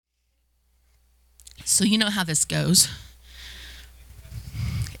So you know how this goes.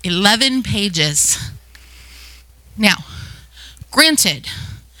 11 pages. Now, granted,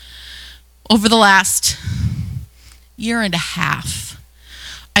 over the last year and a half,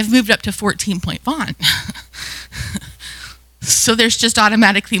 I've moved up to 14-point font. So there's just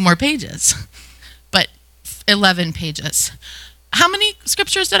automatically more pages, but 11 pages. How many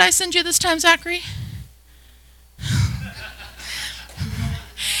scriptures did I send you this time, Zachary?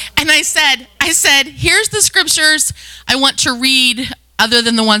 And I said, here's the scriptures I want to read other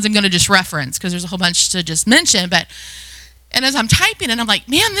than the ones I'm going to just reference, because there's a whole bunch to just mention. And as I'm typing, and I'm like,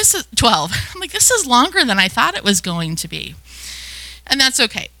 man, this is 12. I'm like, this is longer than I thought it was going to be. And that's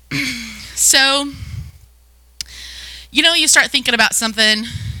okay. So, you start thinking about something.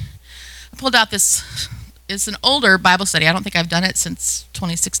 I pulled out this, it's an older Bible study. I don't think I've done it since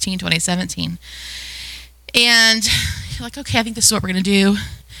 2016, 2017. And you're like, okay, I think this is what we're going to do.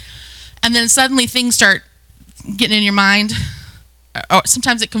 And then suddenly things start getting in your mind. Or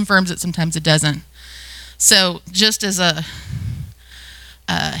sometimes it confirms it, sometimes it doesn't. So just as a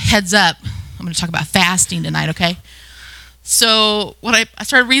heads up, I'm going to talk about fasting tonight, okay? So when I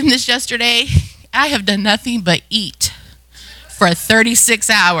started reading this yesterday, I have done nothing but eat for 36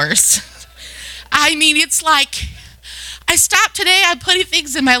 hours. I mean, it's like, I stopped today, I put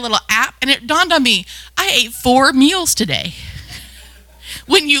things in my little app, and it dawned on me, I ate 4 meals today.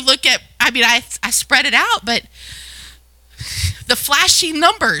 When you look at, I spread it out, but the flashing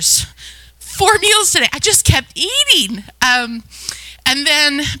numbers, 4 meals today, I just kept eating. And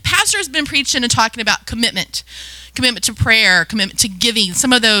then Pastor's been preaching and talking about commitment to prayer, commitment to giving,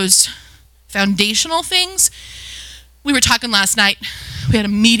 some of those foundational things. We were talking last night, we had a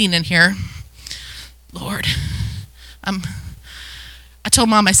meeting in here. Lord, I told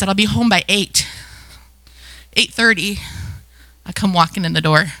Mom, I said, I'll be home by 8:30. I come walking in the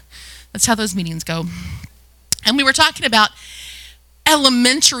door. That's how those meetings go. And we were talking about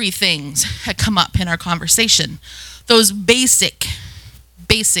elementary things had come up in our conversation. Those basic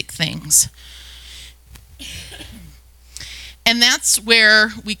things. And that's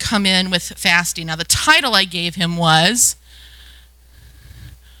where we come in with fasting. Now, the title I gave him was,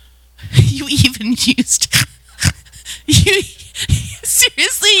 you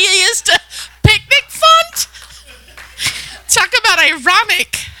seriously, you used a picnic font? Talk about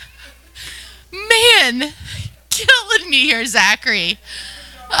ironic. Man, killing me here, Zachary.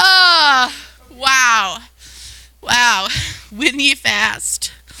 Oh, wow. When you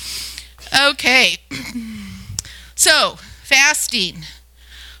fast. Okay. So, fasting.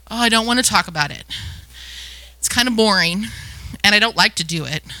 Oh, I don't want to talk about it. It's kind of boring, and I don't like to do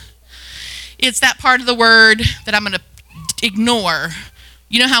it. It's that part of the word that I'm going to ignore.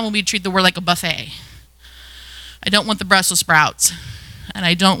 You know how when we treat the word like a buffet? I don't want the Brussels sprouts, and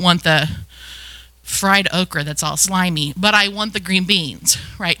I don't want the fried okra that's all slimy, but I want the green beans,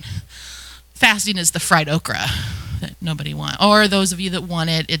 right? Fasting is the fried okra that nobody wants. Or those of you that want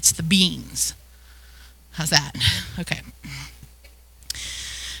it, it's the beans. How's that? Okay.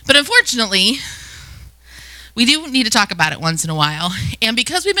 But unfortunately, we do need to talk about it once in a while. And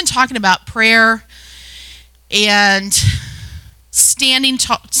because we've been talking about prayer and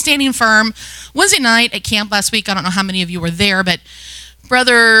standing firm, Wednesday night at camp last week, I don't know how many of you were there, but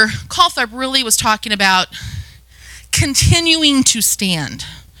Brother Calthorpe really was talking about continuing to stand.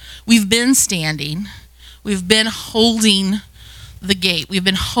 We've been standing. We've been holding the gate. We've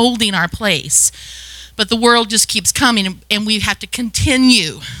been holding our place. But the world just keeps coming, and we have to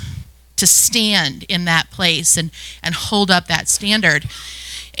continue to stand in that place and hold up that standard.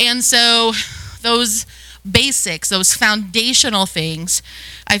 And so those basics, those foundational things,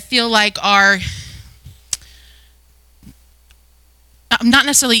 I feel like are not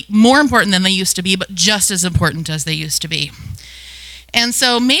necessarily more important than they used to be, but just as important as they used to be. And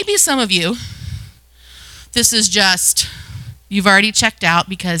so maybe some of you, this is just, you've already checked out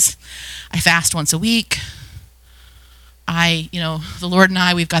because I fast once a week. The Lord and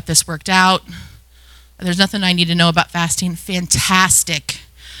I, we've got this worked out. There's nothing I need to know about fasting. Fantastic.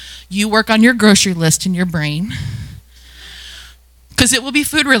 You work on your grocery list in your brain because it will be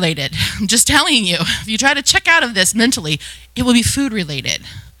food related. I'm just telling you, if you try to check out of this mentally, it will be food related.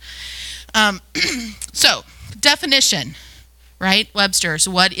 So, definition, right? Webster's,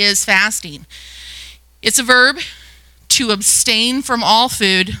 what is fasting? It's a verb to abstain from all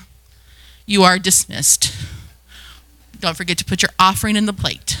food. You are dismissed. Don't forget to put your offering in the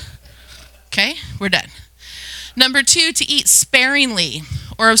plate. Okay, we're done. Number 2, to eat sparingly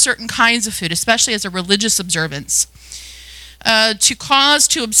or of certain kinds of food, especially as a religious observance. To cause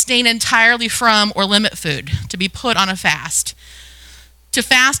to abstain entirely from or limit food, to be put on a fast. to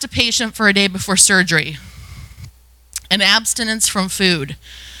fast a patient for a day before surgery, an abstinence from food,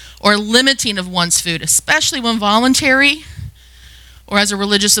 or limiting of one's food, especially when voluntary or as a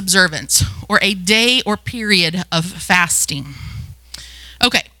religious observance, or a day or period of fasting.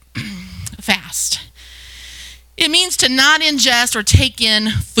 Okay, fast. It means to not ingest or take in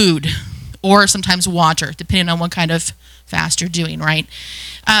food, or sometimes water, depending on what kind of fast you're doing, right?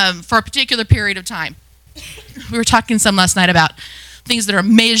 For a particular period of time. We were talking some last night about things that are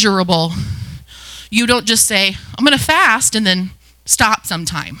measurable. You don't just say, I'm going to fast and then stop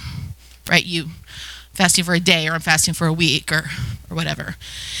sometime, right? You fasting for a day, or I'm fasting for a week, or whatever.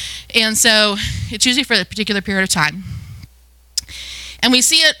 And so it's usually for a particular period of time. And we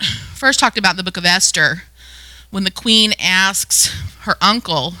see it first talked about in the book of Esther, when the queen asks her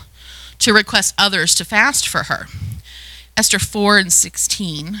uncle to request others to fast for her. Esther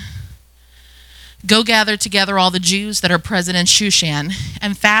 4:16. Go gather together all the Jews that are present in Shushan,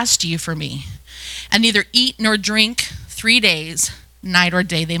 and fast you for me, and neither eat nor drink 3 days, night or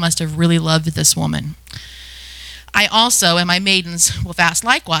day. They must have really loved this woman. I also and my maidens will fast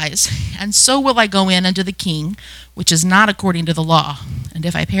likewise, and so will I go in unto the king, which is not according to the law. And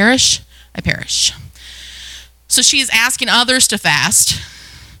if I perish, I perish. So she's asking others to fast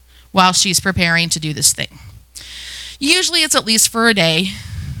while she's preparing to do this thing. Usually it's at least for a day.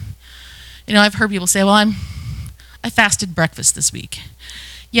 You know, I've heard people say, well, I fasted breakfast this week.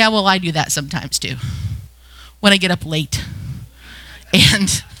 Yeah, well, I do that sometimes too, when I get up late.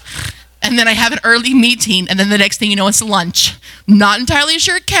 And then I have an early meeting, and then the next thing you know, it's lunch. Not entirely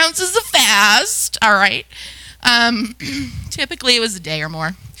sure it counts as a fast, all right? Typically, it was a day or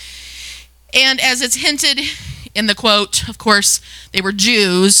more. And as it's hinted in the quote, of course, they were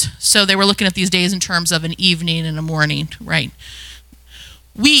Jews, so they were looking at these days in terms of an evening and a morning, right?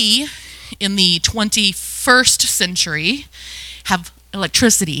 We, in the 21st century, have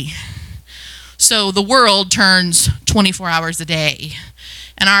electricity. So the world turns 24 hours a day.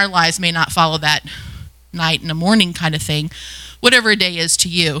 And our lives may not follow that night and a morning kind of thing, whatever a day is to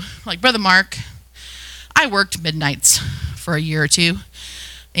you. Like, Brother Mark, I worked midnights for a year or two.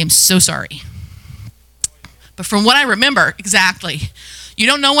 I am so sorry. But from what I remember, exactly, you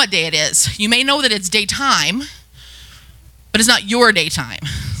don't know what day it is. You may know that it's daytime, but it's not your daytime.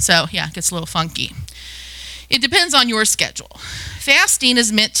 So, yeah, it gets a little funky. It depends on your schedule. Fasting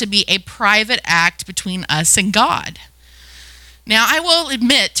is meant to be a private act between us and God. Now, I will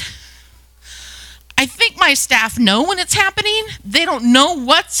admit, I think my staff know when it's happening. They don't know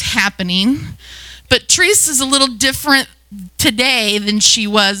what's happening, but Teresa's a little different today than she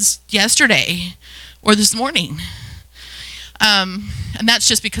was yesterday or this morning. And that's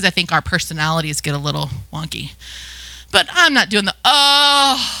just because I think our personalities get a little wonky. But I'm not doing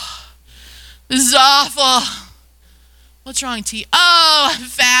this is awful. What's wrong, T? Oh, I'm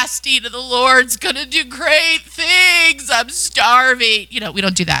fasting and the Lord's going to do great things. I'm starving. You know, we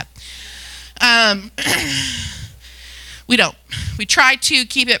don't do that. We don't. We try to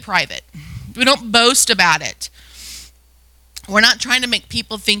keep it private. We don't boast about it. We're not trying to make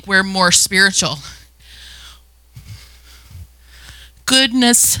people think we're more spiritual.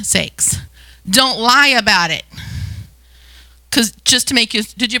 Goodness sakes, don't lie about it. Because just to make you,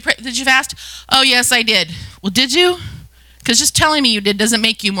 did you fast? Oh, yes, I did. Well, did you? Because just telling me you did doesn't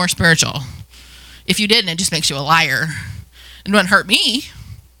make you more spiritual. If you didn't, it just makes you a liar. It doesn't hurt me,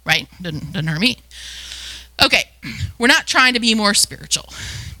 right? Doesn't hurt me. Okay, we're not trying to be more spiritual.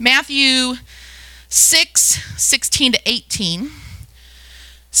 Matthew 6:16-18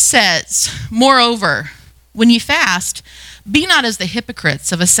 says, moreover, when ye fast, be not as the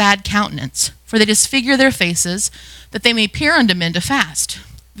hypocrites of a sad countenance, for they disfigure their faces, that they may appear unto men to fast.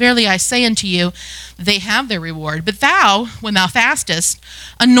 Verily I say unto you, they have their reward. But thou, when thou fastest,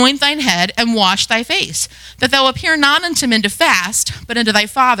 anoint thine head and wash thy face, that thou appear not unto men to fast, but unto thy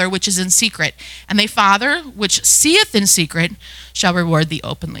Father which is in secret. And thy Father which seeth in secret shall reward thee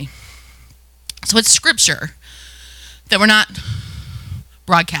openly. So it's scripture that we're not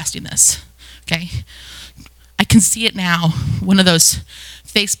broadcasting this, okay? I can see it now, one of those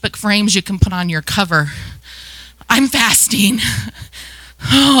Facebook frames you can put on your cover. I'm fasting.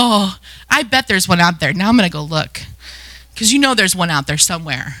 Oh, I bet there's one out there. Now I'm going to go look. Because you know there's one out there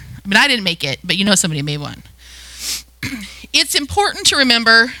somewhere. I mean, I didn't make it, but you know somebody made one. It's important to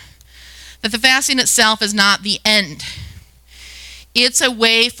remember that the fasting itself is not the end. It's a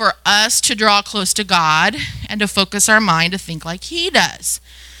way for us to draw close to God and to focus our mind to think like He does.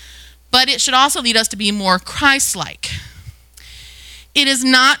 But it should also lead us to be more Christ-like. It is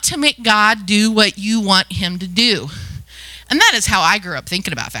not to make God do what you want Him to do. And that is how I grew up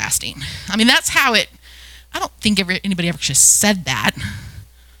thinking about fasting. I mean, that's how it I don't think anybody ever just said that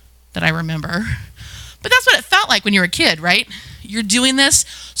I remember. But that's what it felt like when you were a kid, right? You're doing this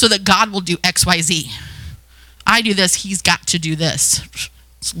so that God will do X, Y, Z. I do this, he's got to do this.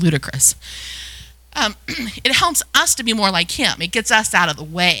 It's ludicrous. It helps us to be more like him. It gets us out of the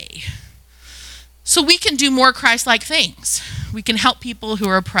way. So we can do more Christ-like things. We can help people who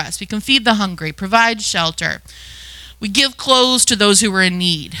are oppressed. We can feed the hungry, provide shelter. We give clothes to those who are in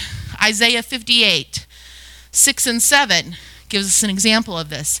need. Isaiah 58, 6 and 7 gives us an example of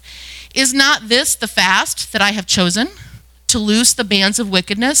this. Is not this the fast that I have chosen? To loose the bands of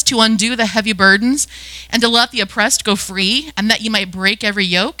wickedness, to undo the heavy burdens, and to let the oppressed go free, and that you might break every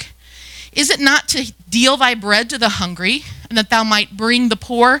yoke? Is it not to deal thy bread to the hungry, and that thou might bring the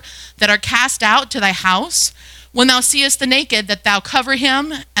poor that are cast out to thy house? When thou seest the naked, that thou cover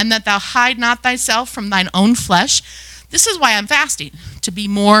him, and that thou hide not thyself from thine own flesh? This is why I'm fasting, to be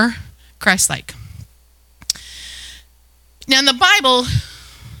more Christ-like. Now in the Bible,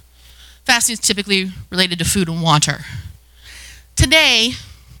 fasting is typically related to food and water. Today,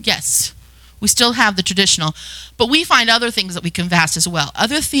 yes, we still have the traditional, but we find other things that we can fast as well.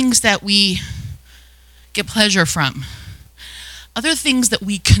 Other things that we get pleasure from. Other things that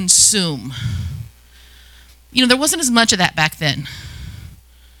we consume. There wasn't as much of that back then.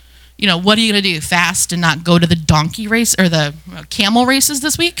 What are you going to do? Fast and not go to the donkey race or the camel races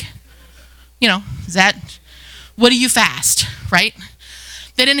this week? What do you fast, right?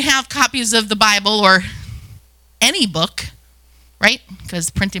 They didn't have copies of the Bible or any book, right?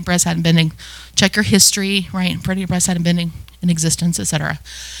 Because printing press hadn't been check your history, right? Printing press hadn't been in existence, etc.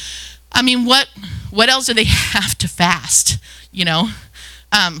 I mean, what else do they have to fast?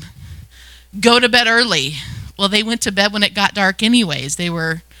 Go to bed early. Well, they went to bed when it got dark anyways. They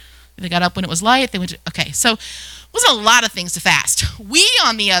got up when it was light. So it wasn't a lot of things to fast. We,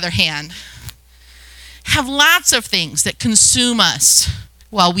 on the other hand, have lots of things that consume us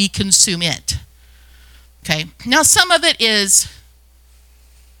while we consume it. Okay, now some of it is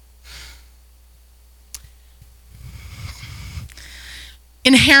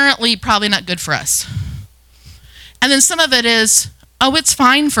inherently probably not good for us. And then some of it is, it's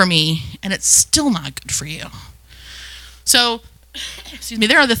fine for me, and it's still not good for you. So,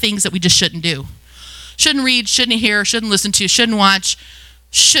 there are the things that we just shouldn't do. Shouldn't read, shouldn't hear, shouldn't listen to, shouldn't watch,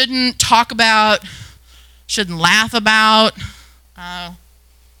 shouldn't talk about, shouldn't laugh about,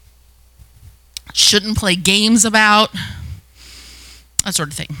 shouldn't play games about, that sort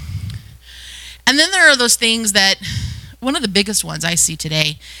of thing. And then there are those things that, one of the biggest ones I see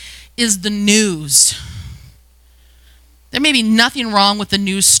today is the news. There may be nothing wrong with the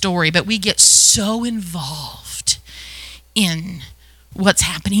news story, but we get so involved in what's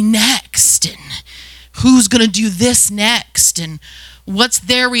happening next and who's going to do this next and what's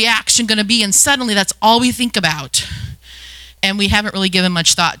their reaction going to be, and suddenly that's all we think about. And we haven't really given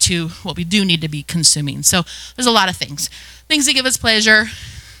much thought to what we do need to be consuming. So there's a lot of things. Things that give us pleasure.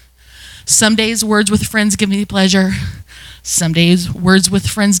 Some days words with friends give me pleasure. Some days words with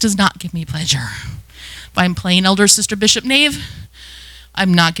friends does not give me pleasure. If I'm playing Elder Sister Bishop Knave,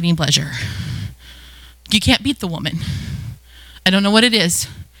 I'm not getting pleasure. You can't beat the woman. I don't know what it is.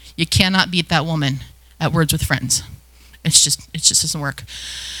 You cannot beat that woman at words with friends. It just doesn't work.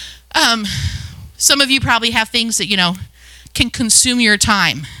 Some of you probably have things that, can consume your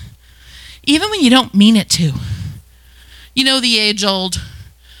time, even when you don't mean it to. The age old,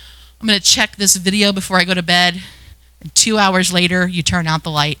 I'm going to check this video before I go to bed, and 2 hours later, you turn out the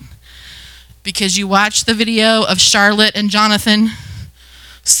light. Because you watch the video of Charlotte and Jonathan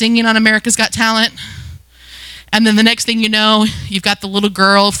singing on America's Got Talent, and then the next thing you know, you've got the little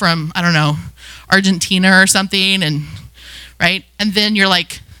girl from, Argentina or something, and right? And then you're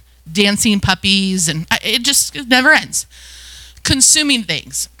like dancing puppies, and it never ends. Consuming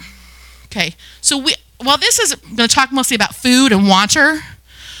things. Okay, so while this is going to talk mostly about food and water,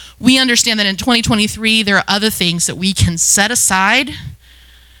 we understand that in 2023, there are other things that we can set aside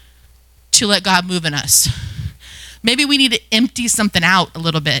to let God move in us. Maybe we need to empty something out a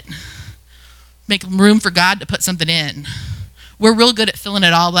little bit. Make room for God to put something in. We're real good at filling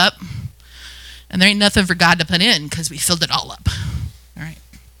it all up, and there ain't nothing for God to put in because we filled it all up. All right.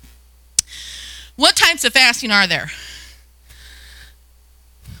 What types of fasting are there?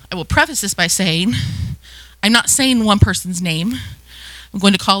 I will preface this by saying, I'm not saying one person's name. I'm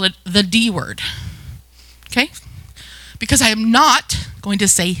going to call it the D word. Okay? Because I am not going to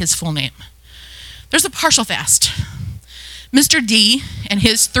say his full name. There's a partial fast. Mr. D and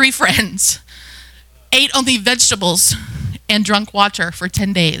his 3 friends ate only vegetables and drank water for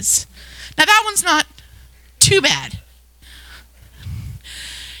 10 days. Now that one's not too bad.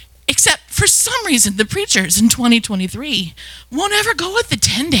 Except for some reason, the preachers in 2023 won't ever go with the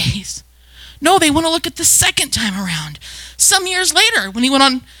 10 days. No, they want to look at the second time around. Some years later, when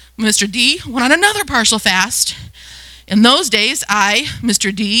Mr. D went on another partial fast. In those days,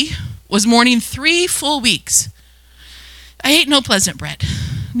 Mr. D, was mourning 3 full weeks. I ate no pleasant bread,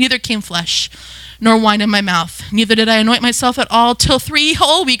 neither came flesh, nor wine in my mouth. Neither did I anoint myself at all till 3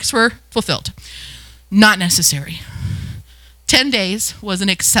 whole weeks were fulfilled. Not necessary. 10 days was an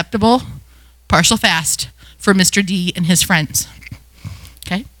acceptable partial fast for Mr. D and his friends.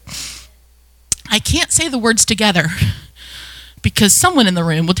 Okay? I can't say the words together because someone in the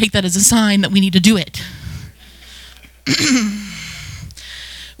room will take that as a sign that we need to do it.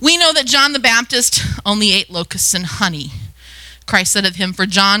 We know that John the Baptist only ate locusts and honey. Christ said of him, "For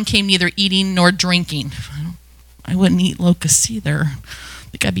John came neither eating nor drinking." I wouldn't eat locusts either. I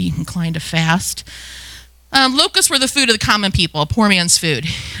think I'd be inclined to fast. Locusts were the food of the common people, poor man's food.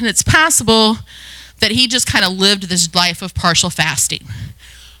 And it's possible that he just kind of lived this life of partial fasting,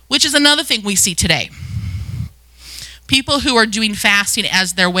 which is another thing we see today. People who are doing fasting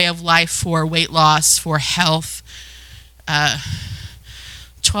as their way of life for weight loss, for health,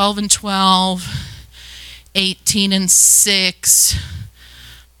 12 and 12, 18 and 6,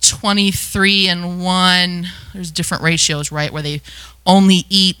 23 and 1. There's different ratios, right, where they only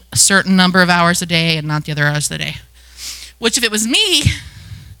eat a certain number of hours a day and not the other hours of the day. Which, if it was me,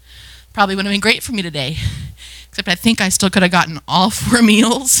 probably would have been great for me today. Except I think I still could have gotten all 4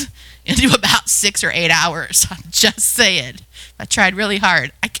 meals into about 6 or 8 hours. I'm just saying. I tried really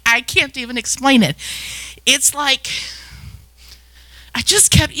hard. I can't even explain it. It's like I just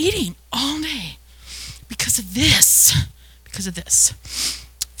kept eating all day because of this.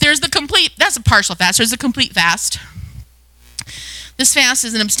 That's a partial fast. There's a complete fast. This fast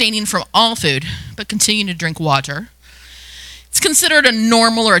is an abstaining from all food, but continuing to drink water. It's considered a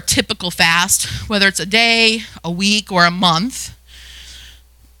normal or a typical fast, whether it's a day, a week, or a month.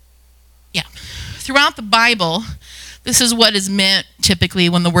 Yeah. Throughout the Bible, this is what is meant typically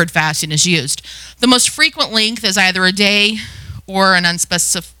when the word fasting is used. The most frequent length is either a day or an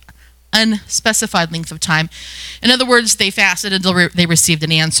unspecified length of time. In other words, they fasted until they received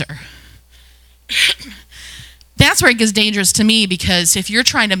an answer. That's where it gets dangerous to me, because if you're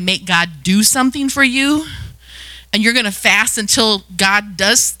trying to make God do something for you and you're going to fast until God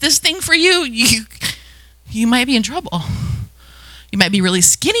does this thing for you, you might be in trouble. You might be really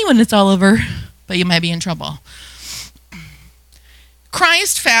skinny when it's all over, but you might be in trouble.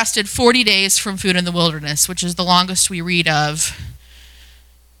 Christ fasted 40 days from food in the wilderness, which is the longest we read of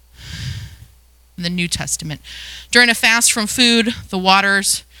in the New Testament. During a fast from food, the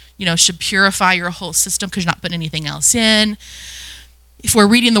waters, should purify your whole system because you're not putting anything else in. If we're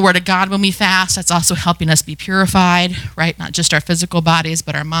reading the Word of God when we fast, that's also helping us be purified, right? Not just our physical bodies,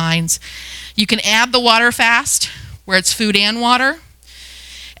 but our minds. You can add the water fast, where it's food and water.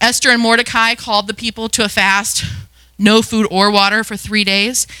 Esther and Mordecai called the people to a fast, no food or water for 3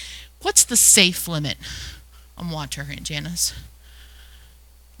 days. What's the safe limit on water, Aunt Janice?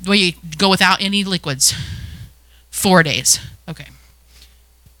 Where you go without any liquids? 4 days. Okay.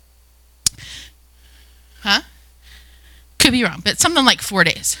 Huh? Could be wrong, but something like 4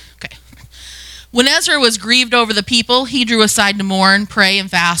 days. Okay. When Ezra was grieved over the people, he drew aside to mourn, pray, and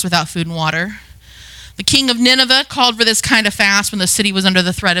fast without food and water. The king of Nineveh called for this kind of fast when the city was under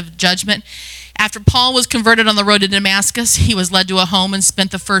the threat of judgment. After Paul was converted on the road to Damascus, he was led to a home and spent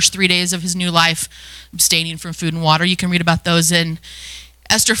the first 3 days of his new life abstaining from food and water. You can read about those in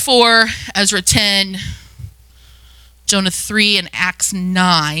Esther 4, Ezra 10, Jonah 3, and Acts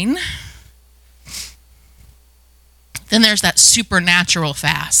 9. Then there's that supernatural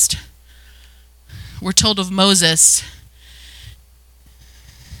fast. We're told of Moses,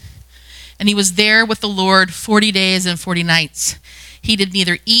 and he was there with the Lord 40 days and 40 nights. He did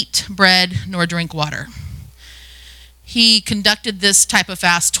neither eat bread nor drink water. He conducted this type of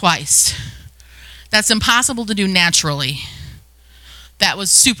fast twice. That's impossible to do naturally. That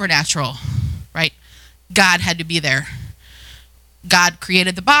was supernatural, right? God had to be there. God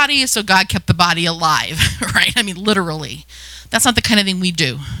created the body, so God kept the body alive, right? I mean, literally. That's not the kind of thing we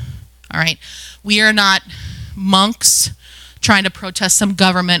do, all right? We are not monks trying to protest some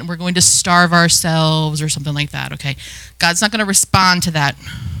government. We're going to starve ourselves or something like that, okay? God's not going to respond to that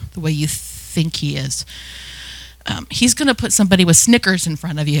the way you think he is. He's going to put somebody with Snickers in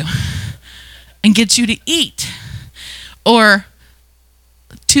front of you and get you to eat. Or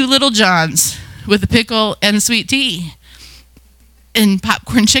 2 Little Johns with a pickle and sweet tea and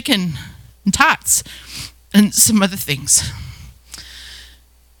popcorn chicken and tots and some other things.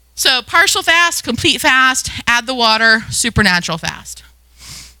 So partial fast, complete fast, add the water, supernatural fast.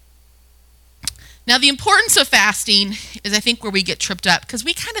 Now, the importance of fasting is, I think, where we get tripped up, because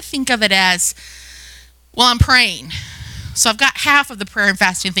we kind of think of it as, well, I'm praying, so I've got half of the prayer and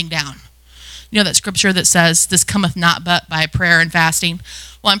fasting thing down. You know that scripture that says, this cometh not but by prayer and fasting?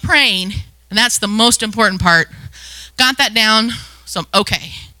 Well, I'm praying, and that's the most important part. Got that down, so I'm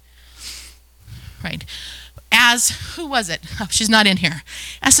okay. Right? As, who was it? Oh, she's not in here.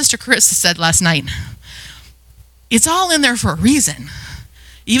 As Sister Carissa said last night, it's all in there for a reason.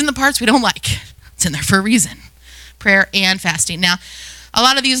 Even the parts we don't like, it's in there for a reason. Prayer and fasting. Now, a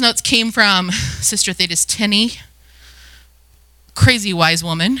lot of these notes came from Sister Thetis Tenney, crazy wise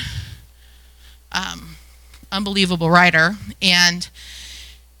woman, unbelievable writer, and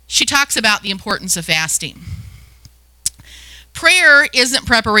she talks about the importance of fasting. Prayer isn't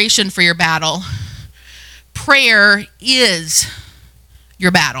preparation for your battle. Prayer is your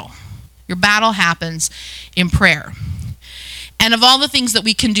battle. Your battle happens in prayer. And of all the things that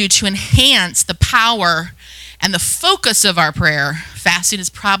we can do to enhance the power and the focus of our prayer, fasting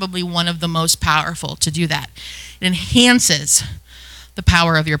is probably one of the most powerful to do that. It enhances the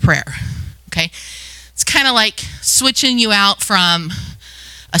power of your prayer. Okay? It's kind of like switching you out from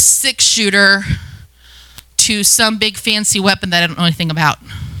a 6-shooter to some big fancy weapon that I don't know anything about.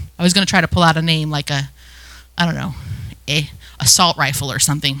 I was going to try to pull out a name like a assault rifle or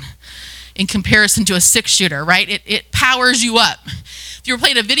something in comparison to a 6-shooter, right? It powers you up. If you were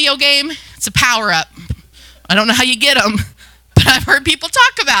playing a video game, it's a power up. I don't know how you get them, but I've heard people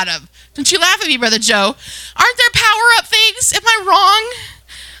talk about them. Don't you laugh at me, Brother Joe. Aren't there power up things? Am I wrong?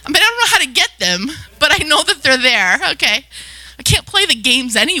 I mean, I don't know how to get them, but I know that they're there. Okay. I can't play the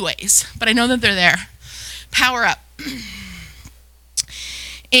games anyways, but I know that they're there. Power up.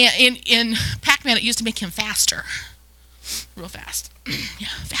 And in Pac-Man, it used to make him faster. Real fast. Yeah,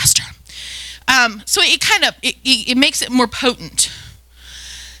 faster. So it makes it more potent.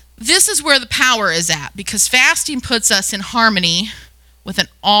 This is where the power is at, because fasting puts us in harmony with an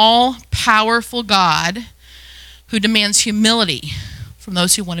all-powerful God who demands humility from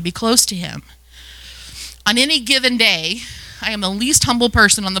those who want to be close to him. On any given day, I am the least humble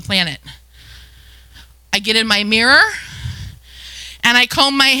person on the planet. I get in my mirror and I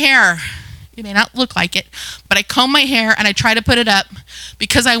comb my hair. It may not look like it, but I comb my hair and I try to put it up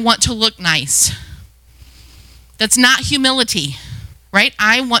because I want to look nice. That's not humility, right?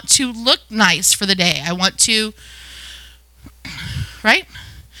 I want to look nice for the day. I want to, right?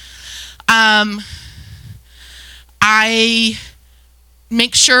 I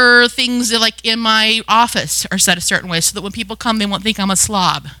make sure things like in my office are set a certain way so that when people come, they won't think I'm a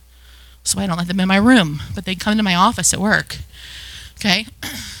slob. So I don't let them in my room, but they come to my office at work. Okay?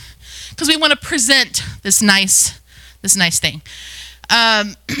 Because we want to present this nice thing.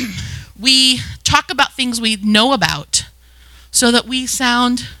 We talk about things we know about so that we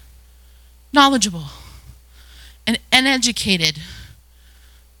sound knowledgeable and educated.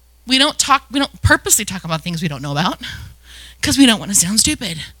 We don't purposely talk about things we don't know about because we don't want to sound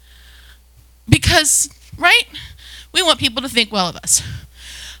stupid. Because, right? We want people to think well of us.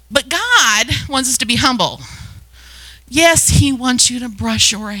 But God wants us to be humble. Yes, he wants you to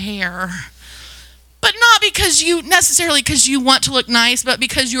brush your hair. But not because you want to look nice, but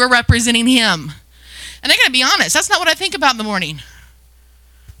because you are representing him. And I gotta be honest, that's not what I think about in the morning.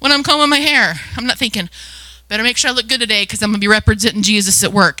 When I'm combing my hair, I'm not thinking, better make sure I look good today because I'm gonna be representing Jesus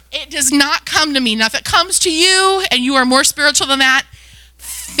at work. It does not come to me. Now, if it comes to you and you are more spiritual than that,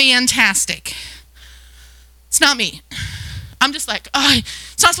 fantastic. It's not me. I'm just like, oh,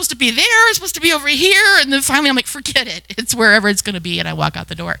 it's not supposed to be there. It's supposed to be over here. And then finally I'm like, forget it. It's wherever it's going to be. And I walk out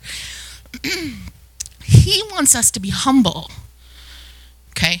the door. He wants us to be humble.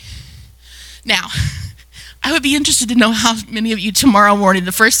 Okay? Now, I would be interested to know how many of you tomorrow morning,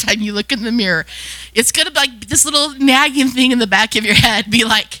 the first time you look in the mirror, it's going to be like this little nagging thing in the back of your head. Be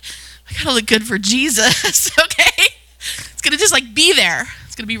like, I got to look good for Jesus. Okay? It's going to just like be there.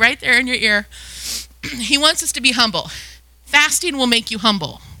 It's going to be right there in your ear. He wants us to be humble. Fasting will make you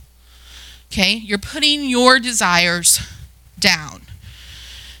humble. Okay? You're putting your desires down.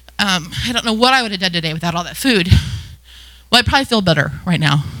 I don't know what I would have done today without all that food. Well, I'd probably feel better right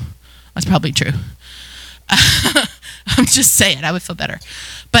now. That's probably true. I'm just saying, I would feel better.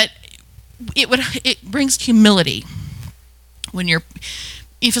 But it brings humility when if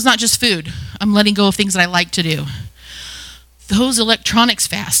it's not just food, I'm letting go of things that I like to do. Those electronics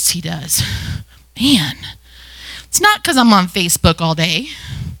fasts he does. Man, it's not because I'm on Facebook all day.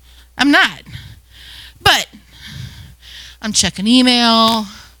 I'm not. But I'm checking email.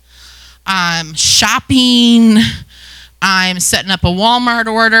 I'm shopping. I'm setting up a Walmart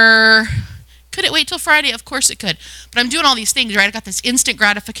order. Could it wait till Friday? Of course it could. But I'm doing all these things, right? I got this instant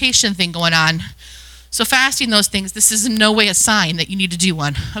gratification thing going on. So fasting those things, this is in no way a sign that you need to do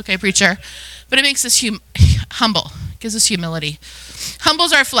one. Okay, preacher? But it makes us humble. It gives us humility.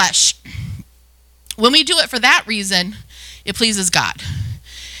 Humbles our flesh. When we do it for that reason, it pleases God.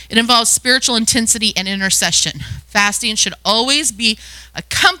 It involves spiritual intensity and intercession. Fasting should always be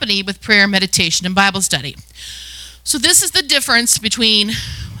accompanied with prayer, meditation, and Bible study. So this is the difference between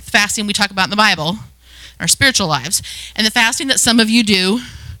fasting we talk about in the Bible, our spiritual lives, and the fasting that some of you do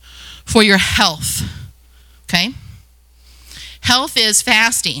for your health. Okay? Health is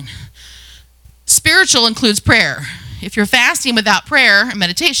fasting. Spiritual includes prayer. If you're fasting without prayer and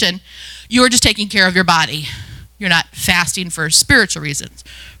meditation, you're just taking care of your body. You're not fasting for spiritual reasons,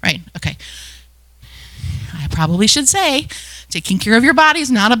 right? Okay. I probably should say taking care of your body is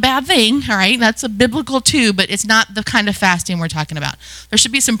not a bad thing, all right? That's a biblical too, but it's not the kind of fasting we're talking about. There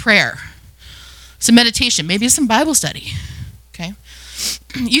should be some prayer, some meditation, maybe some Bible study, okay?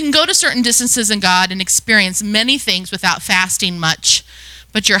 You can go to certain distances in God and experience many things without fasting much,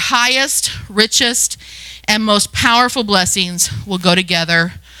 but your highest, richest, and most powerful blessings will go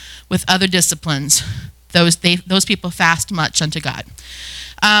together with other disciplines. Those people fast much unto God.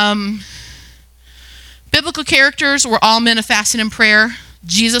 Biblical characters were all men of fasting and prayer.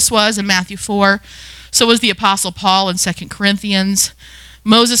 Jesus was in Matthew 4. So was the Apostle Paul in 2 Corinthians.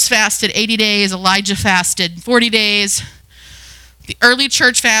 Moses fasted 80 days. Elijah fasted 40 days. The early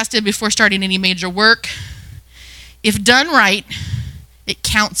church fasted before starting any major work. If done right, it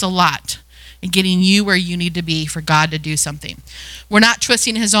counts a lot in getting you where you need to be for God to do something. We're not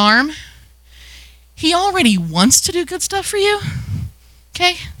twisting his arm. He already wants to do good stuff for you,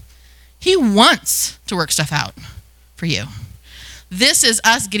 okay? He wants to work stuff out for you. This is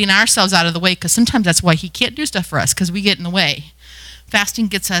us getting ourselves out of the way, because sometimes that's why he can't do stuff for us, because we get in the way. Fasting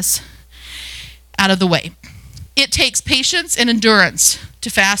gets us out of the way. It takes patience and endurance to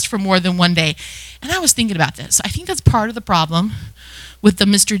fast for more than one day. And I was thinking about this. I think that's part of the problem with the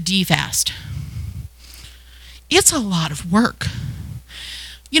Mr. D fast. It's a lot of work.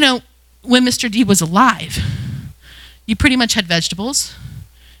 You know, when Mr. D was alive, you pretty much had vegetables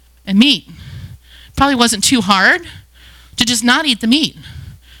and meat. Probably wasn't too hard to just not eat the meat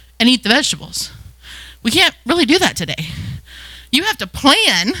and eat the vegetables. We can't really do that today. You have to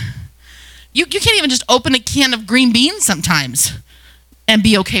plan. You can't even just open a can of green beans sometimes and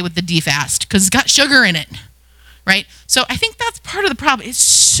be okay with the D fast because it's got sugar in it, right? So I think that's part of the problem. It's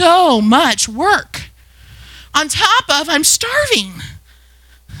so much work. On top of, I'm starving.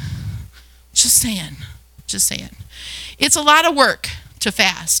 Just saying. It's a lot of work to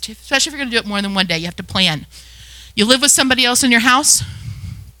fast, especially if you're going to do it more than one day. You have to plan. You live with somebody else in your house.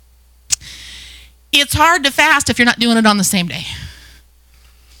 It's hard to fast if you're not doing it on the same day.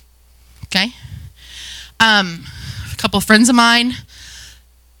 Okay? A couple of friends of mine,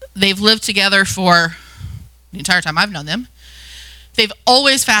 they've lived together for the entire time I've known them. They've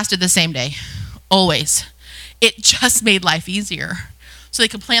always fasted the same day. Always. It just made life easier. So they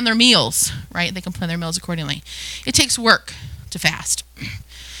can plan their meals, right? They can plan their meals accordingly. It takes work to fast.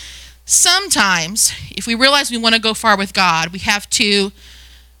 Sometimes, if we realize we want to go far with God, we have to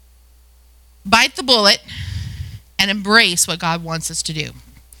bite the bullet and embrace what God wants us to do.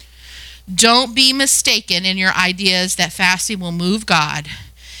 Don't be mistaken in your ideas that fasting will move God.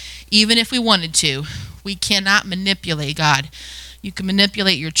 Even if we wanted to, we cannot manipulate God. You can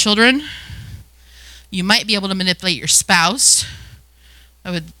manipulate your children. You might be able to manipulate your spouse. I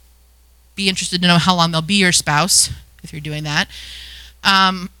would be interested to know how long they'll be your spouse if you're doing that.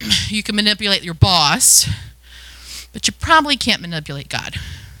 You can manipulate your boss, but you probably can't manipulate God.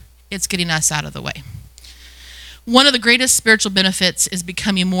 It's getting us out of the way. One of the greatest spiritual benefits is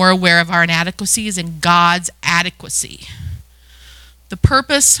becoming more aware of our inadequacies and God's adequacy. The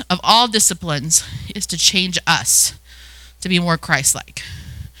purpose of all disciplines is to change us to be more Christ-like.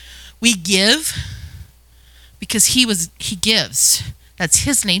 We give because he gives. That's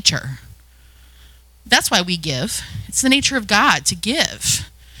his nature. That's why we give. It's the nature of God to give,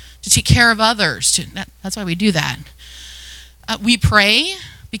 to take care of others. That's why we do that. We pray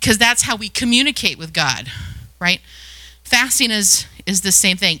because that's how we communicate with God, right? Fasting is the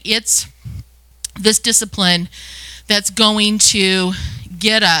same thing. It's this discipline that's going to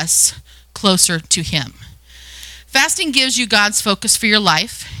get us closer to him. Fasting gives you God's focus for your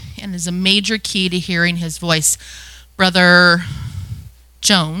life and is a major key to hearing his voice. Brother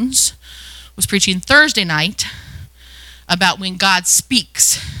Jones was preaching Thursday night about when God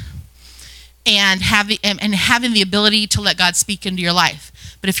speaks and having the ability to let God speak into your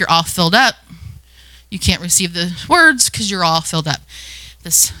life. But if you're all filled up, you can't receive the words because you're all filled up.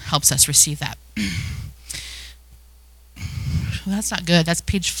 This helps us receive that. Well, that's not good. That's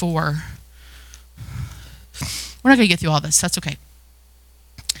page 4. We're not going to get through all this. That's okay.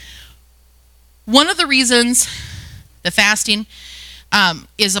 One of the reasons that fasting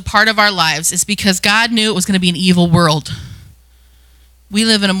is a part of our lives is because God knew it was going to be an evil world. We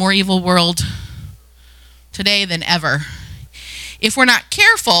live in a more evil world today than ever. If we're not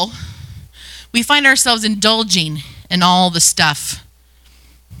careful, we find ourselves indulging in all the stuff.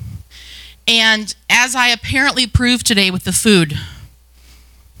 And as I apparently proved today with the food,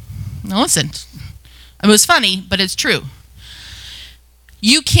 now listen, it was funny, but it's true.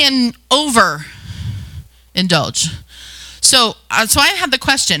 You can overindulge. So I had the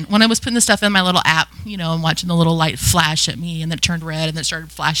question when I was putting the stuff in my little app, and watching the little light flash at me, and then it turned red, and then it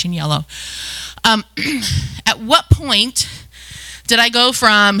started flashing yellow. At what point did I go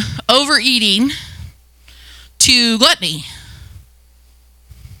from overeating to gluttony?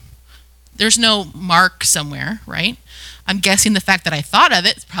 There's no mark somewhere, right? I'm guessing the fact that I thought of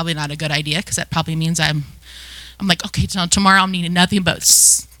it is probably not a good idea, because that probably means I'm like, okay, so tomorrow I'm eating nothing but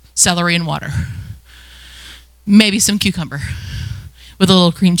celery and water. Maybe some cucumber with a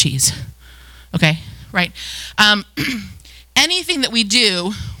little cream cheese. Okay, right? Anything that we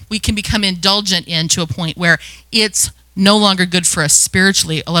do, we can become indulgent in to a point where it's no longer good for us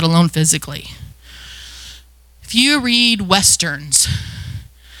spiritually, let alone physically. If you read Westerns,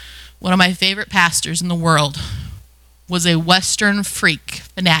 one of my favorite pastors in the world was a Western freak,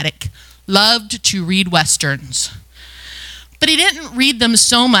 fanatic, loved to read Westerns. But he didn't read them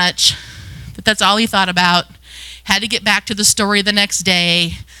so much that that's all he thought about, had to get back to the story the next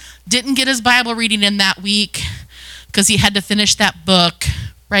day, didn't get his Bible reading in that week because he had to finish that book,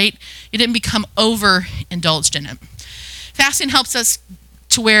 right? He didn't become overindulged in it. Fasting helps us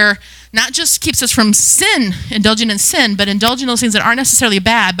to where not just keeps us from sin, indulging in sin, but indulging in those things that aren't necessarily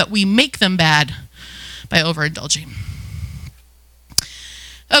bad, but we make them bad by overindulging.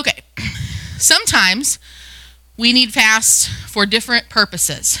 Okay, sometimes we need fasts for different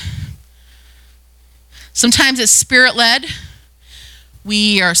purposes. Sometimes it's spirit-led.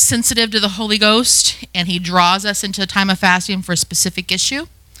 We are sensitive to the Holy Ghost, and he draws us into a time of fasting for a specific issue.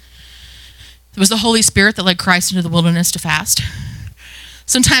 It was the Holy Spirit that led Christ into the wilderness to fast.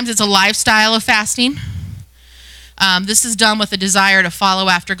 Sometimes it's a lifestyle of fasting. This is done with a desire to follow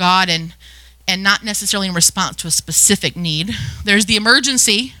after God and not necessarily in response to a specific need. There's the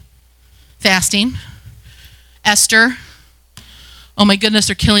emergency fasting. Esther, oh my goodness,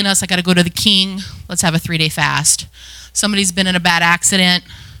 they're killing us. I got to go to the king. Let's have a 3-day fast. Somebody's been in a bad accident.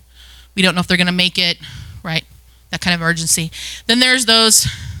 We don't know if they're going to make it, right? That kind of emergency. Then there's those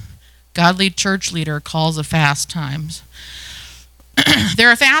godly church leader calls of fast times. There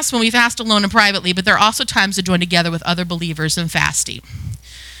are fasts when we fast alone and privately, but there are also times to join together with other believers in fasting.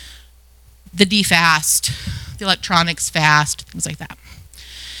 The de-fast, the electronics fast, things like that.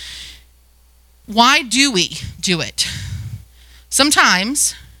 Why do we do it?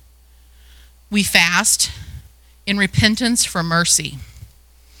 Sometimes we fast in repentance for mercy.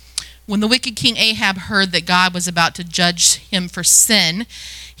 When the wicked King Ahab heard that God was about to judge him for sin,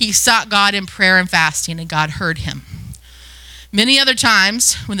 he sought God in prayer and fasting, and God heard him. Many other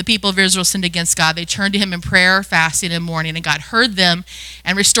times, when the people of Israel sinned against God, they turned to him in prayer, fasting, and mourning, and God heard them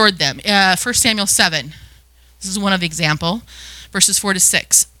and restored them. 1 Samuel 7, this is one of the example, verses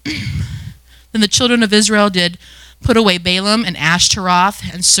 4-6. Then the children of Israel did put away Balaam and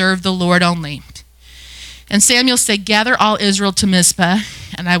Ashtaroth and served the Lord only. And Samuel said, gather all Israel to Mizpah,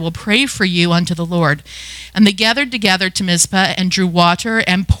 and I will pray for you unto the Lord. And they gathered together to Mizpah and drew water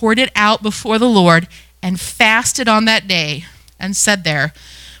and poured it out before the Lord and fasted on that day and said there,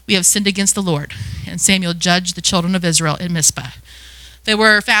 we have sinned against the Lord. And Samuel judged the children of Israel in Mizpah. They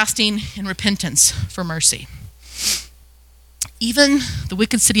were fasting in repentance for mercy. Even the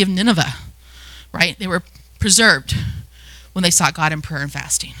wicked city of Nineveh, right? They were preserved when they sought God in prayer and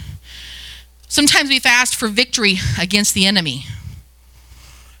fasting. Sometimes we fast for victory against the enemy.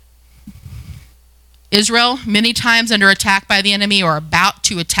 Israel, many times under attack by the enemy or about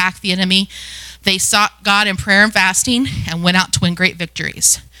to attack the enemy, they sought God in prayer and fasting and went out to win great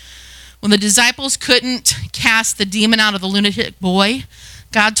victories. When the disciples couldn't cast the demon out of the lunatic boy,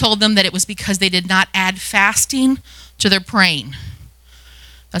 God told them that it was because they did not add fasting to their praying.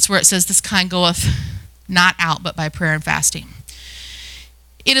 That's where it says, this kind goeth not out but by prayer and fasting.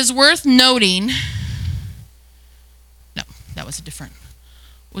 It is worth noting, no, that was a different,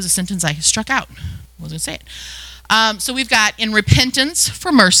 was a sentence I struck out. I wasn't going to say it. So we've got in repentance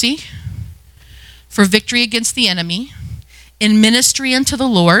for mercy, for victory against the enemy, in ministry unto the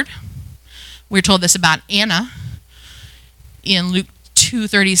Lord. We're told this about Anna in Luke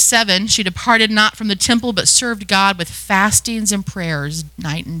 2:37. She departed not from the temple, but served God with fastings and prayers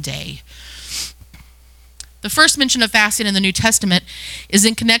night and day. The first mention of fasting in the New Testament is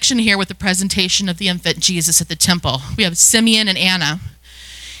in connection here with the presentation of the infant Jesus at the temple. We have Simeon and Anna,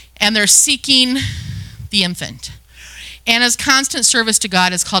 and they're seeking the infant. Anna's constant service to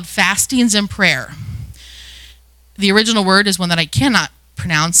God is called fastings and prayer. The original word is one that I cannot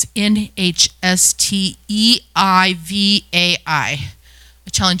pronounce, Nhsteivaai. I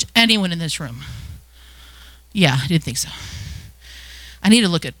challenge anyone in this room. Yeah, I didn't think so. I need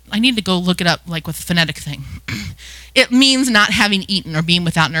to go look it up, like with the phonetic thing. It means not having eaten or being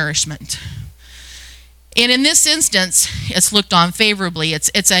without nourishment. And in this instance, it's looked on favorably.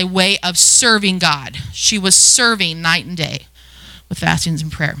 It's a way of serving God. She was serving night and day with fastings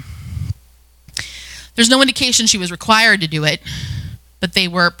and prayer. There's no indication she was required to do it, but they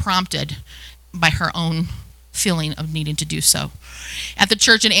were prompted by her own feeling of needing to do so. At the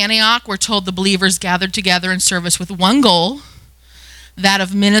church in Antioch, we're told the believers gathered together in service with one goal, that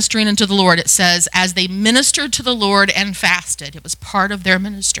of ministering unto the Lord. It says, as they ministered to the Lord and fasted. It was part of their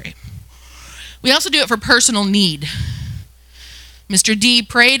ministry. We also do it for personal need. Mr. D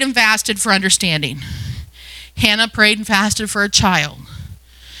prayed and fasted for understanding. Hannah prayed and fasted for a child.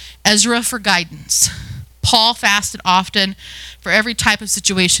 Ezra for guidance. Paul fasted often for every type of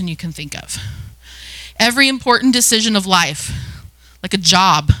situation you can think of. Every important decision of life, like a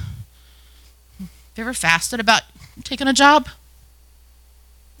job. Have you ever fasted about taking a job?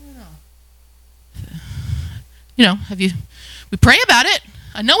 We pray about it.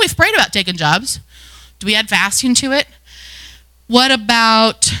 I know we've prayed about taking jobs. Do we add fasting to it? What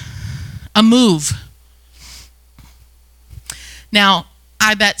about a move? Now,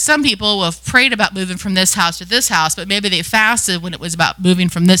 I bet some people will have prayed about moving from this house to this house, but maybe they fasted when it was about moving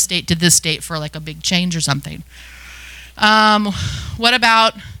from this state to this state for like a big change or something. What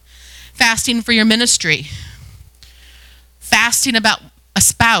about fasting for your ministry? Fasting about a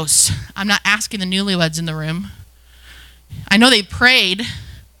spouse. I'm not asking the newlyweds in the room. I know they prayed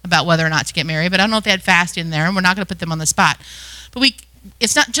about whether or not to get married, but I don't know if they had fasting there, and we're not going to put them on the spot. But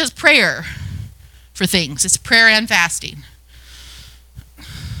it's not just prayer for things. It's prayer and fasting.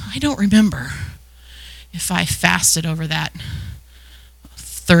 I don't remember if I fasted over that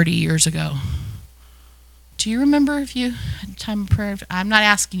 30 years ago. Do you remember if you had time of prayer? I'm not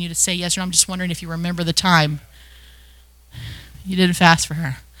asking you to say yes or no. I'm just wondering if you remember the time you didn't fast for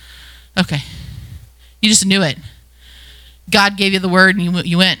her. Okay. You just knew it. God gave you the word and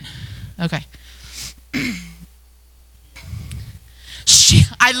you went. Okay.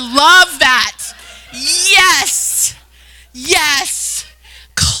 I love that. Yes. Yes.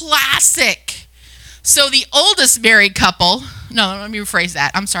 Classic. So the oldest married couple, no, let me rephrase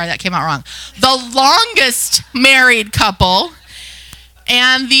that. I'm sorry, that came out wrong. The longest married couple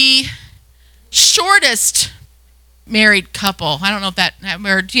and the shortest married couple. I don't know if that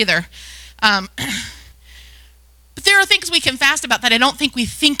word either. But there are things we can fast about that I don't think we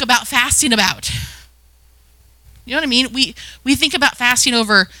think about fasting about. You know what I mean? We think about fasting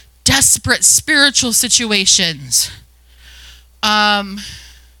over desperate spiritual situations. I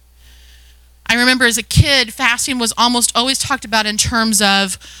remember as a kid, fasting was almost always talked about in terms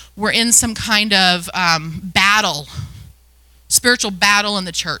of we're in some kind of battle, spiritual battle in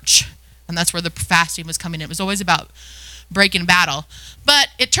the church. And that's where the fasting was coming in. It was always about breaking battle. But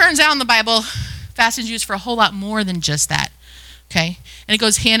it turns out in the Bible, fasting is used for a whole lot more than just that. Okay? And it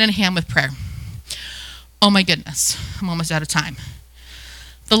goes hand in hand with prayer. Oh my goodness. I'm almost out of time.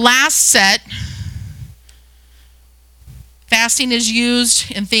 The last set, fasting is used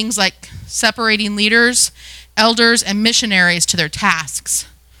in things like separating leaders, elders, and missionaries to their tasks.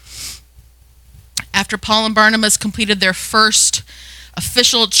 After Paul and Barnabas completed their first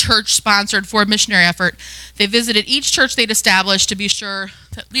official church-sponsored forward missionary effort, they visited each church they'd established to be sure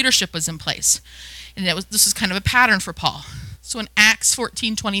that leadership was in place. And this was kind of a pattern for Paul. So in Acts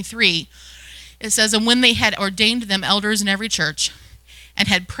 14:23, it says, and when they had ordained them elders in every church and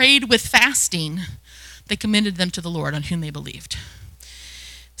had prayed with fasting, they commended them to the Lord on whom they believed.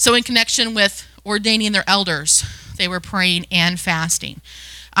 So in connection with ordaining their elders, they were praying and fasting.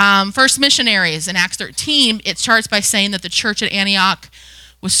 First missionaries in Acts 13, it starts by saying that the church at Antioch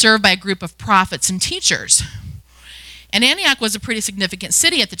was served by a group of prophets and teachers. And Antioch was a pretty significant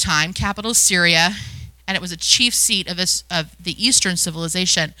city at the time, capital of Syria, and it was a chief seat of the Eastern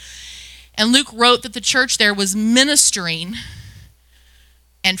civilization. And Luke wrote that the church there was ministering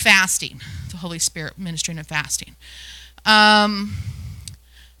and fasting, the Holy Spirit ministering and fasting.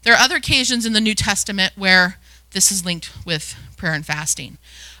 There are other occasions in the New Testament where this is linked with prayer and fasting.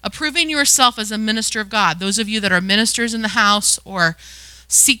 Approving yourself as a minister of God. Those of you that are ministers in the house or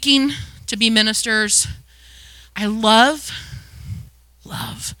seeking to be ministers, I love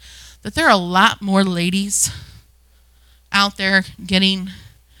that there are a lot more ladies out there getting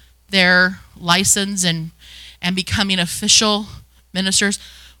their license and becoming official ministers.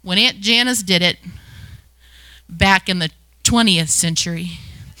 When Aunt Janice did it back in the 20th century,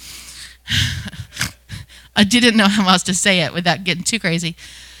 I didn't know how else to say it without getting too crazy.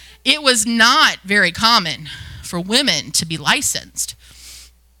 It was not very common for women to be licensed.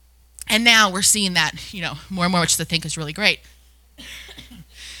 And now we're seeing that, more and more, which I think is really great.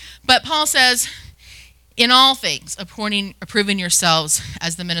 But Paul says, in all things, approving yourselves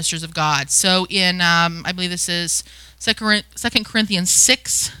as the ministers of God. So in, I believe this is 2 Corinthians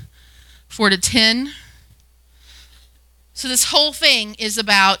 6, 4-10. So this whole thing is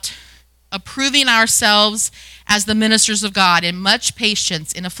about approving ourselves as the ministers of God in much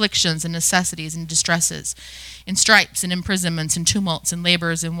patience, in afflictions and necessities and distresses, in stripes and imprisonments and tumults and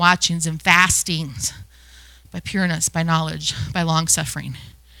labors and watchings and fastings, by pureness, by knowledge, by long suffering.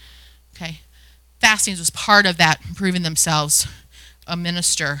 Okay, fastings was part of that, proving themselves a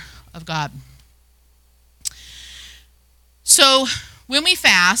minister of God. So when we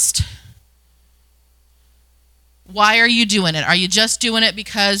fast, why are you doing it? Are you just doing it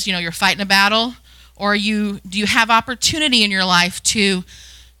because you're fighting a battle, or do you have opportunity in your life to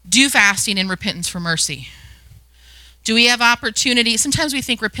do fasting and repentance for mercy? Do we have opportunity? Sometimes we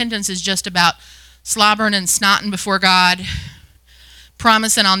think repentance is just about slobbering and snotting before God,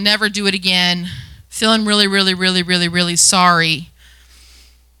 promising I'll never do it again, feeling really, really, really, really, really sorry,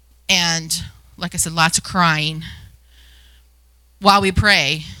 and like I said, lots of crying while we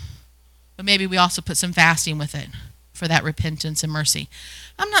pray. But maybe we also put some fasting with it for that repentance and mercy.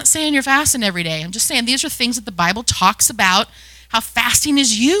 I'm not saying you're fasting every day. I'm just saying these are things that the Bible talks about, how fasting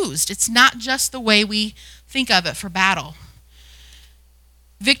is used. It's not just the way we think of it for battle.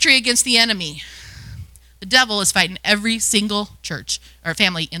 Victory against the enemy. The devil is fighting every single church or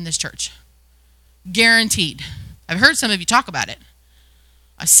family in this church. Guaranteed. I've heard some of you talk about it.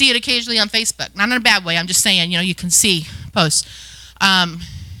 I see it occasionally on Facebook. Not in a bad way. I'm just saying, you can see posts.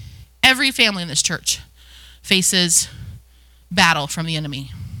 Every family in this church faces battle from the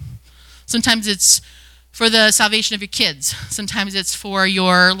enemy. Sometimes it's for the salvation of your kids. Sometimes it's for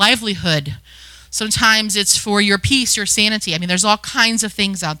your livelihood. Sometimes it's for your peace, your sanity. I mean, there's all kinds of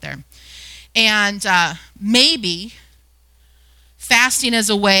things out there. And maybe fasting is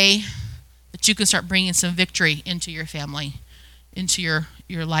a way that you can start bringing some victory into your family, into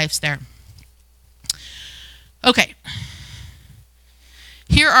your lives there. Okay.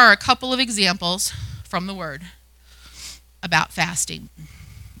 Here are a couple of examples from the Word about fasting.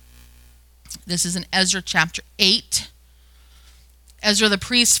 This is in Ezra chapter 8. Ezra the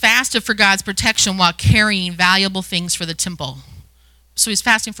priest fasted for God's protection while carrying valuable things for the temple. So he's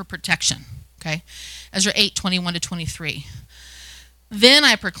fasting for protection, okay? Ezra 8, 21-23. Then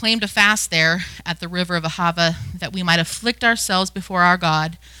I proclaimed a fast there at the river of Ahava, that we might afflict ourselves before our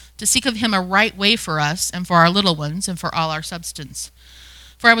God, to seek of him a right way for us and for our little ones and for all our substance.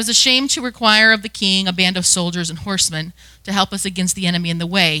 For I was ashamed to require of the king a band of soldiers and horsemen to help us against the enemy in the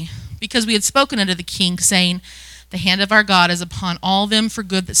way, because we had spoken unto the king, saying, the hand of our God is upon all them for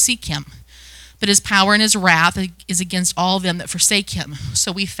good that seek him, but his power and his wrath is against all them that forsake him.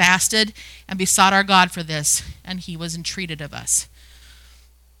 So we fasted and besought our God for this, and he was entreated of us.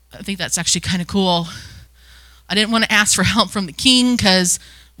 I think that's actually kind of cool. I didn't want to ask for help from the king because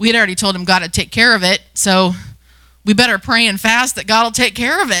we had already told him God would take care of it, so we better pray and fast that God will take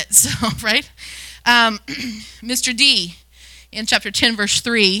care of it. So, right? Mr. D, in chapter 10, verse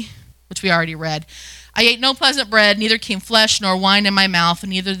 3, which we already read, I ate no pleasant bread, neither came flesh nor wine in my mouth,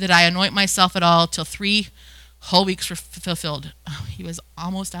 and neither did I anoint myself at all till 3 whole weeks were fulfilled. Oh, he was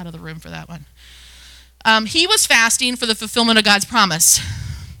almost out of the room for that one. He was fasting for the fulfillment of God's promise.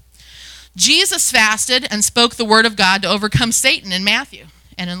 Jesus fasted and spoke the word of God to overcome Satan in Matthew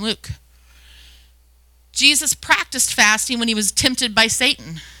and in Luke. Jesus practiced fasting when he was tempted by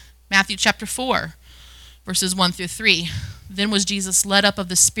Satan. Matthew chapter 4, verses 1-3. Then was Jesus led up of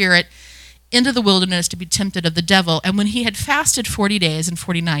the Spirit into the wilderness to be tempted of the devil. And when he had fasted 40 days and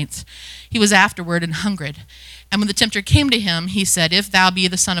 40 nights, he was afterward and hungered. And when the tempter came to him, he said, if thou be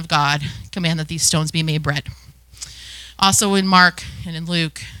the Son of God, command that these stones be made bread. Also in Mark and in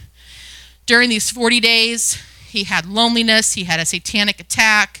Luke. During these 40 days, he had loneliness. He had a satanic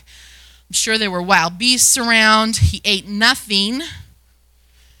attack. I'm sure there were wild beasts around. He ate nothing,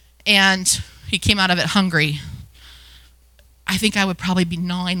 and he came out of it hungry. I think I would probably be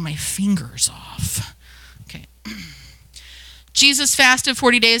gnawing my fingers off. Okay. Jesus fasted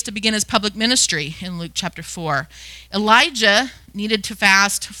 40 days to begin his public ministry in Luke chapter 4. Elijah needed to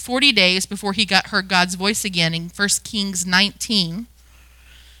fast 40 days before he heard God's voice again in 1 Kings 19,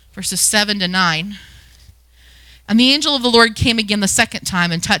 verses 7 to 9. And the angel of the Lord came again the second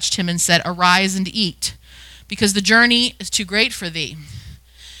time and touched him and said, "Arise and eat, because the journey is too great for thee."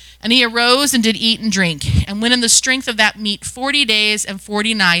 And he arose and did eat and drink, and went in the strength of that meat 40 days and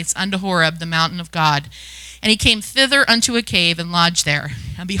 40 nights unto Horeb, the mountain of God. And he came thither unto a cave and lodged there.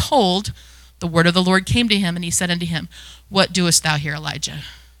 And behold, the word of the Lord came to him, and he said unto him, "What doest thou here, Elijah?"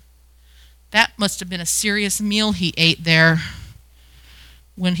 That must have been a serious meal he ate there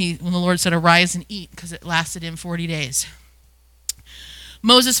when the Lord said, "Arise and eat," because it lasted him 40 days.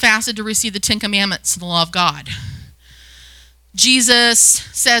 Moses fasted to receive the 10 commandments and the law of God. Jesus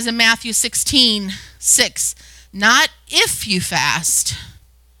says in Matthew 16:6, "Not if you fast,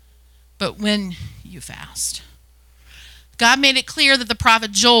 but when you fast." God made it clear that through the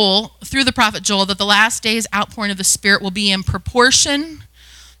prophet Joel, that the last days outpouring of the Spirit will be in proportion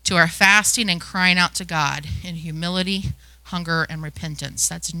to our fasting and crying out to God in humility, hunger, and repentance.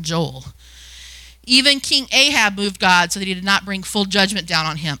 That's in Joel. Even King Ahab moved God so that he did not bring full judgment down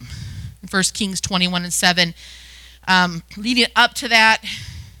on him. In 1 Kings 21:7, leading up to that,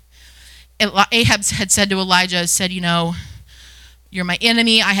 Ahab had said to Elijah, "You're my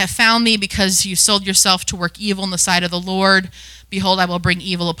enemy. I have found thee because you sold yourself to work evil in the sight of the Lord. Behold, I will bring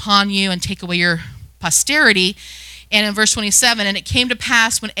evil upon you and take away your posterity." And in verse 27, "And it came to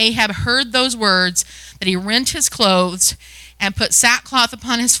pass when Ahab heard those words that he rent his clothes and put sackcloth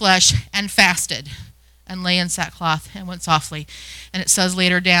upon his flesh and fasted and lay in sackcloth and went softly." And it says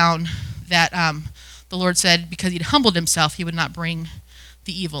later down that the Lord said because he'd humbled himself, he would not bring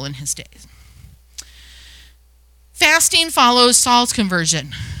the evil in his days. Fasting follows Saul's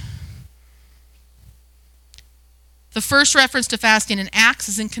conversion. The first reference to fasting in Acts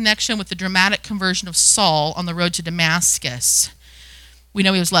is in connection with the dramatic conversion of Saul on the road to Damascus. We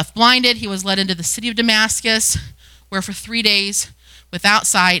know he was left blinded. He was led into the city of Damascus, where for 3 days, without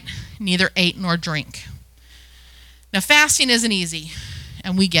sight, neither ate nor drank. Now, fasting isn't easy,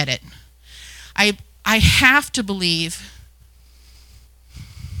 and we get it. I have to believe,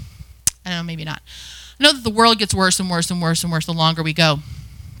 I don't know, maybe not. I know that the world gets worse and worse and worse and worse the longer we go.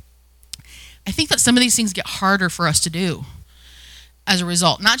 I think that some of these things get harder for us to do as a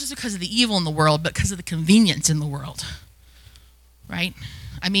result, not just because of the evil in the world, but because of the convenience in the world, right?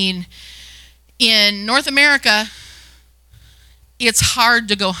 I mean, in North America, it's hard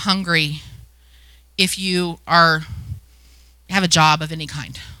to go hungry if you have a job of any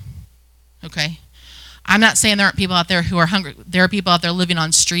kind, okay? I'm not saying there aren't people out there who are hungry. There are people out there living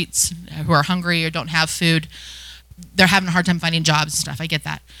on streets who are hungry or don't have food. They're having a hard time finding jobs and stuff. I get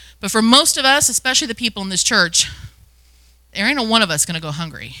that. But for most of us, especially the people in this church, there ain't a one of us going to go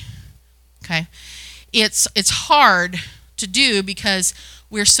hungry, okay? It's hard to do because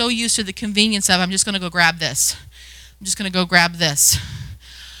we're so used to the convenience of, I'm just going to go grab this. I'm just going to go grab this.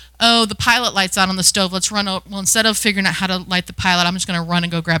 Oh, the pilot light's on the stove. Let's run over. Well, instead of figuring out how to light the pilot, I'm just going to run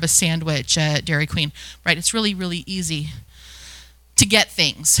and go grab a sandwich at Dairy Queen, right? It's really, really easy to get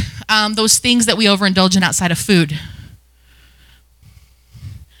things. Those things that we overindulge in outside of food.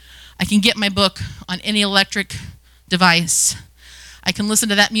 I can get my book on any electric device. I can listen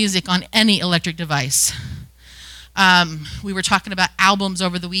to that music on any electric device. We were talking about albums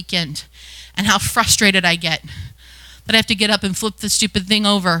over the weekend and how frustrated I get that I have to get up and flip the stupid thing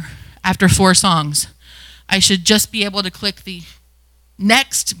over after 4 songs. I should just be able to click the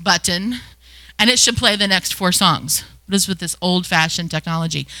next button and it should play the next 4 songs. What is with this old-fashioned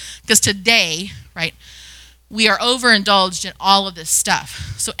technology? Because today, right, we are overindulged in all of this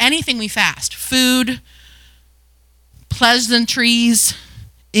stuff. So anything we fast, food, pleasantries,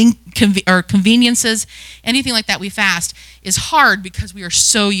 or conveniences, anything like that we fast is hard because we are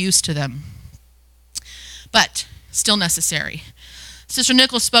so used to them. But still necessary. Sister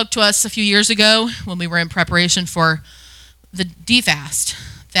Nichols spoke to us a few years ago when we were in preparation for the defast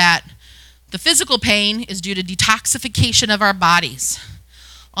that the physical pain is due to detoxification of our bodies.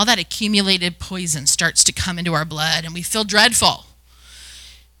 All that accumulated poison starts to come into our blood and we feel dreadful.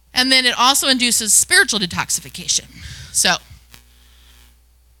 And then it also induces spiritual detoxification. So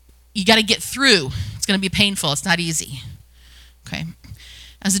you got to get through. It's going to be painful. It's not easy. Okay.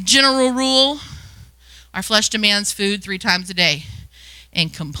 As a general rule, our flesh demands food 3 times a day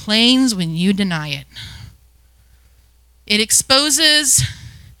and complains when you deny it. It exposes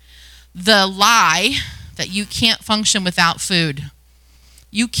the lie that you can't function without food.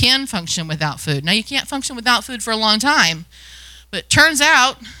 You can function without food. Now, you can't function without food for a long time, but it turns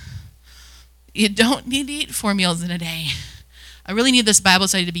out you don't need to eat 4 meals in a day. I really need this Bible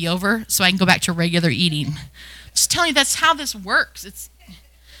study to be over so I can go back to regular eating. Just telling you that's how this works. It's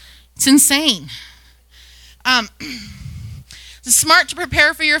insane. It's smart to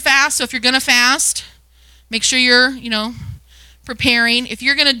prepare for your fast. So if you're going to fast, make sure you're, preparing. If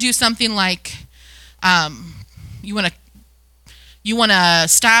you're going to do something like you want to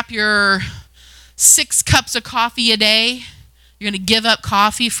stop your 6 cups of coffee a day, you're going to give up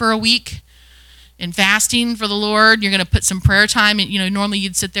coffee for a week in fasting for the Lord, you're going to put some prayer time. And, normally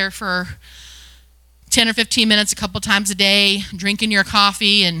you'd sit there for 10 or 15 minutes a couple times a day, drinking your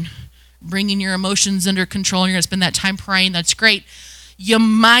coffee and bringing your emotions under control. You're going to spend that time praying. That's great. You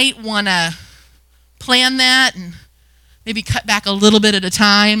might want to plan that and maybe cut back a little bit at a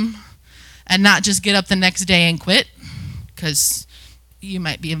time and not just get up the next day and quit, because you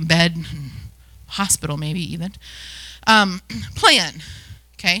might be in bed, hospital maybe even. Plan,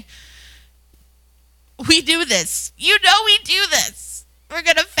 okay? We do this. We do this. We're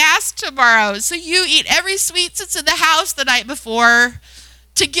going to fast tomorrow. So you eat every sweet that's in the house the night before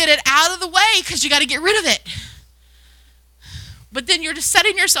to get it out of the way, because you got to get rid of it. But then you're just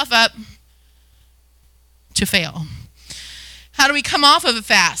setting yourself up to fail. How do we come off of a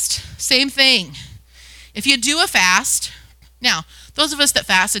fast? Same thing. If you do a fast, now, those of us that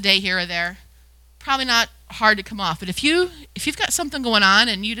fast a day here or there, probably not hard to come off. But if you've got something going on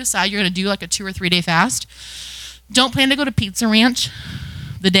and you decide you're going to do like a 2 or 3 day fast, don't plan to go to Pizza Ranch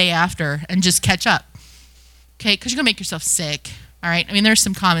the day after and just catch up, okay? Because you're going to make yourself sick, all right? I mean, there's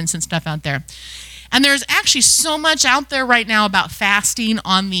some common sense stuff out there. And there's actually so much out there right now about fasting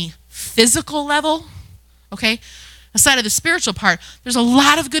on the physical level, okay? Aside of the spiritual part, there's a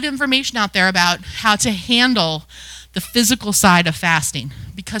lot of good information out there about how to handle the physical side of fasting,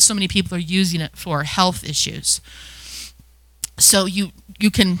 because so many people are using it for health issues. So you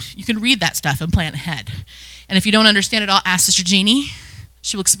can read that stuff and plan ahead. And if you don't understand it all, ask Sister Jeannie.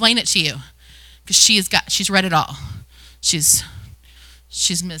 She will explain it to you, because she's read it all. She's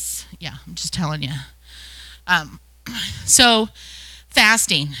Miss, yeah, I'm just telling you. So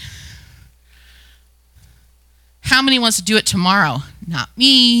fasting. How many wants to do it tomorrow? Not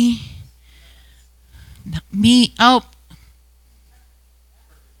me. Not me. Oh.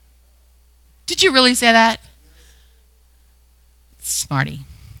 Did you really say that? Smarty.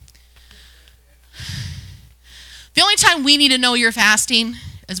 The only time we need to know you're fasting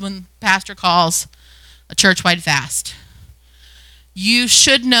is when pastor calls a church-wide fast. You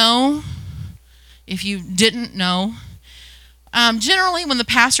should know if you didn't know. Generally, when the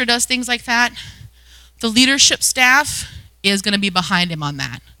pastor does things like that, the leadership staff is going to be behind him on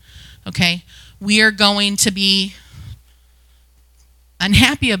that, okay? We are going to be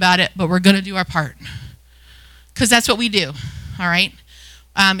unhappy about it, but we're going to do our part, because that's what we do, all right?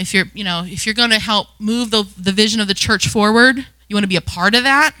 If you're going to help move the vision of the church forward, you want to be a part of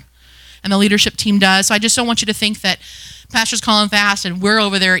that, and the leadership team does. So I just don't want you to think that pastor's calling fast and we're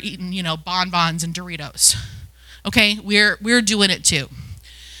over there eating, bonbons and Doritos, okay? We're doing it too,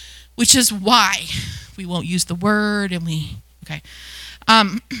 which is why we won't use the word, and okay.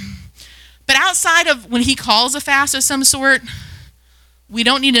 But outside of when he calls a fast of some sort, we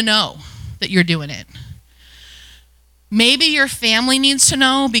don't need to know that you're doing it. Maybe your family needs to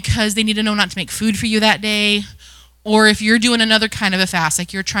know, because they need to know not to make food for you that day. Or if you're doing another kind of a fast,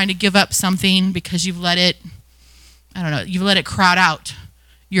 like you're trying to give up something because you've let it crowd out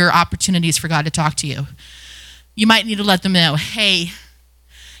your opportunities for God to talk to you. You might need to let them know, hey,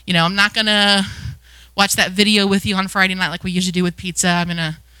 I'm not going to watch that video with you on Friday night like we usually do with pizza. I'm going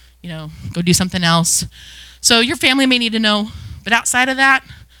to, go do something else. So your family may need to know, but outside of that,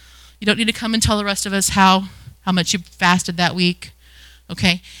 you don't need to come and tell the rest of us how much you fasted that week,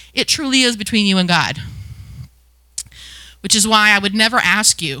 okay? It truly is between you and God, which is why I would never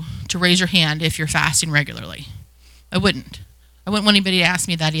ask you to raise your hand if you're fasting regularly. I wouldn't want anybody to ask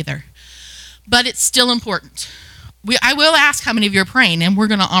me that either. But it's still important. I will ask how many of you are praying, and we're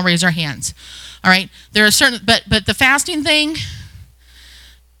going to all raise our hands. All right? There are certain, but the fasting thing,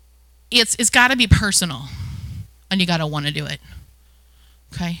 it's got to be personal, and you got to want to do it.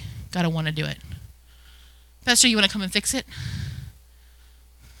 Okay? Got to want to do it. Pastor, you want to come and fix it?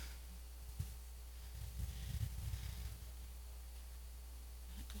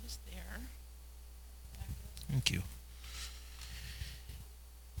 That goes there. Thank you.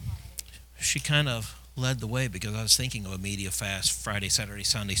 She kind of led the way, because I was thinking of a media fast Friday, Saturday,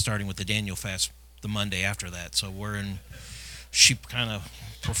 Sunday, starting with the Daniel fast the Monday after that. So she kind of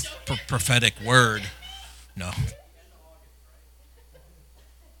prophetic word. No.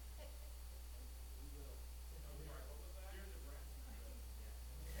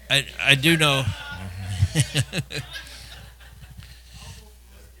 I do know.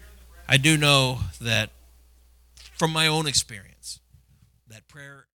 I do know that from my own experience, that prayer